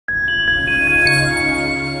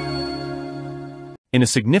In a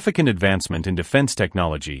significant advancement in defense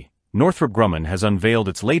technology, Northrop Grumman has unveiled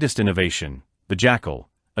its latest innovation, the Jackal,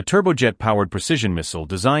 a turbojet-powered precision missile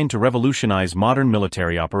designed to revolutionize modern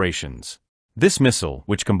military operations. This missile,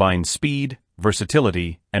 which combines speed,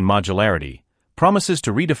 versatility, and modularity, promises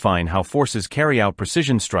to redefine how forces carry out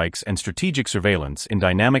precision strikes and strategic surveillance in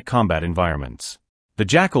dynamic combat environments. The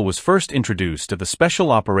Jackal was first introduced at the Special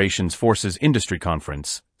Operations Forces Industry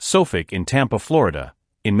Conference, SOFIC in Tampa, Florida,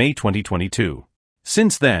 in May 2022.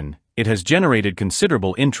 Since then, it has generated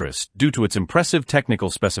considerable interest due to its impressive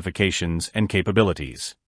technical specifications and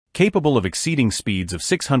capabilities. Capable of exceeding speeds of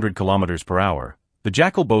 600 km per hour, the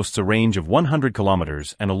Jackal boasts a range of 100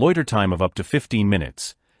 km and a loiter time of up to 15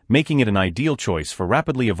 minutes, making it an ideal choice for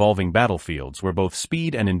rapidly evolving battlefields where both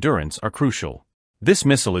speed and endurance are crucial. This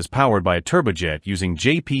missile is powered by a turbojet using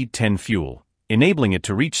JP-10 fuel, enabling it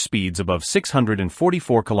to reach speeds above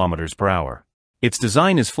 644 km per hour. Its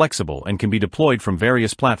design is flexible and can be deployed from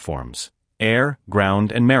various platforms, air,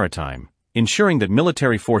 ground, and maritime, ensuring that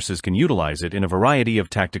military forces can utilize it in a variety of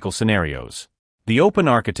tactical scenarios. The open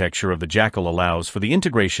architecture of the Jackal allows for the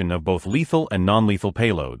integration of both lethal and non-lethal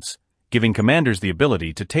payloads, giving commanders the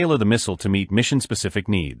ability to tailor the missile to meet mission-specific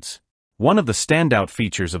needs. One of the standout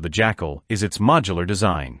features of the Jackal is its modular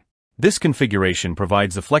design. This configuration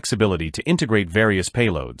provides the flexibility to integrate various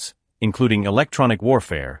payloads, including electronic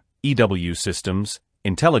warfare, EW systems,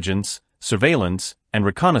 intelligence, surveillance, and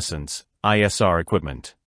reconnaissance, ISR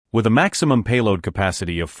equipment. With a maximum payload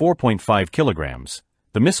capacity of 4.5 kilograms,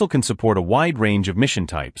 the missile can support a wide range of mission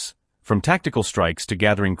types, from tactical strikes to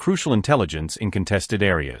gathering crucial intelligence in contested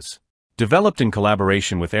areas. Developed in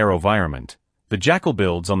collaboration with AeroVironment, the Jackal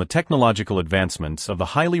builds on the technological advancements of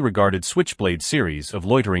the highly regarded Switchblade series of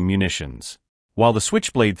loitering munitions. While the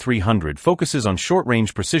Switchblade 300 focuses on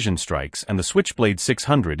short-range precision strikes and the Switchblade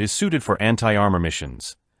 600 is suited for anti-armor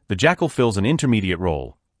missions, the Jackal fills an intermediate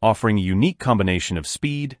role, offering a unique combination of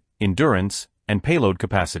speed, endurance, and payload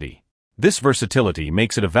capacity. This versatility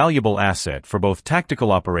makes it a valuable asset for both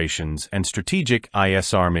tactical operations and strategic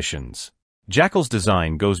ISR missions. Jackal's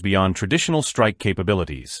design goes beyond traditional strike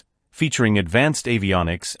capabilities, featuring advanced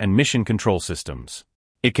avionics and mission control systems.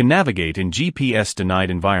 It can navigate in GPS-denied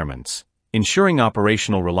environments, ensuring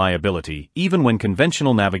operational reliability even when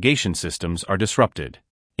conventional navigation systems are disrupted.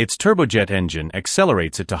 Its turbojet engine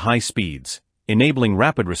accelerates it to high speeds, enabling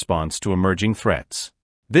rapid response to emerging threats.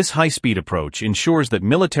 This high-speed approach ensures that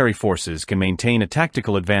military forces can maintain a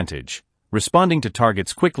tactical advantage, responding to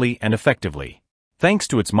targets quickly and effectively. Thanks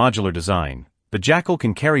to its modular design, the Jackal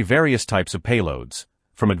can carry various types of payloads,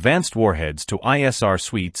 from advanced warheads to ISR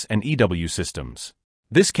suites and EW systems.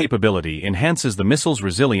 This capability enhances the missile's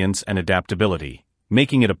resilience and adaptability,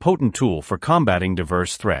 making it a potent tool for combating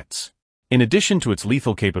diverse threats. In addition to its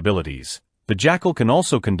lethal capabilities, the Jackal can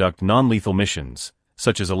also conduct non-lethal missions,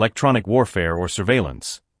 such as electronic warfare or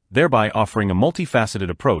surveillance, thereby offering a multifaceted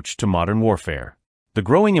approach to modern warfare. The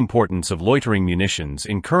growing importance of loitering munitions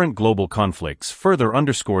in current global conflicts further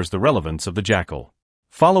underscores the relevance of the Jackal.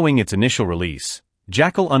 Following its initial release,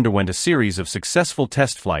 Jackal underwent a series of successful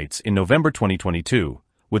test flights in November 2022,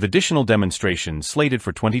 with additional demonstrations slated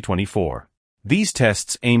for 2024. These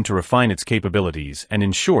tests aim to refine its capabilities and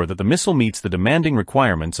ensure that the missile meets the demanding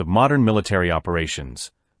requirements of modern military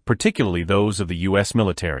operations, particularly those of the U.S.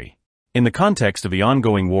 military. In the context of the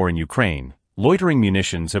ongoing war in Ukraine, loitering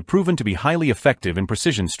munitions have proven to be highly effective in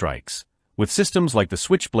precision strikes, with systems like the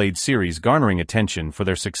Switchblade series garnering attention for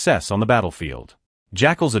their success on the battlefield.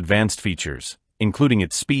 Jackal's advanced features, including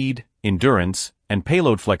its speed, endurance, and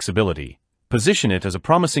payload flexibility, position it as a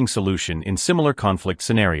promising solution in similar conflict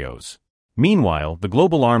scenarios. Meanwhile, the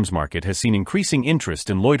global arms market has seen increasing interest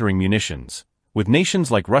in loitering munitions, with nations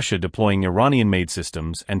like Russia deploying Iranian-made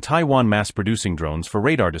systems and Taiwan mass-producing drones for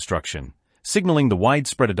radar destruction, signaling the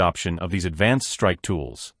widespread adoption of these advanced strike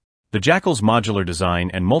tools. The Jackal's modular design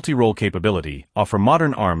and multi-role capability offer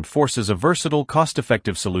modern armed forces a versatile,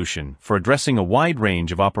 cost-effective solution for addressing a wide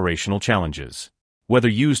range of operational challenges. Whether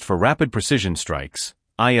used for rapid precision strikes,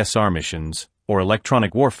 ISR missions, or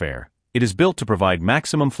electronic warfare, it is built to provide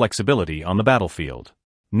maximum flexibility on the battlefield.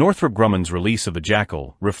 Northrop Grumman's release of the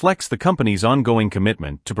Jackal reflects the company's ongoing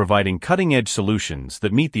commitment to providing cutting-edge solutions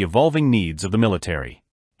that meet the evolving needs of the military.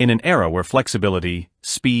 In an era where flexibility,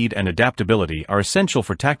 speed, and adaptability are essential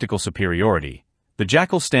for tactical superiority, the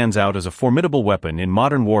Jackal stands out as a formidable weapon in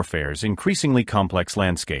modern warfare's increasingly complex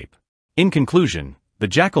landscape. In conclusion, the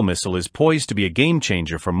Jackal missile is poised to be a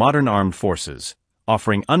game-changer for modern armed forces,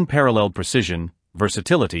 offering unparalleled precision,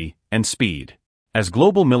 versatility, and speed. As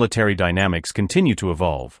global military dynamics continue to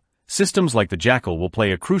evolve, systems like the Jackal will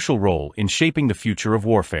play a crucial role in shaping the future of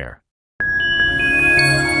warfare.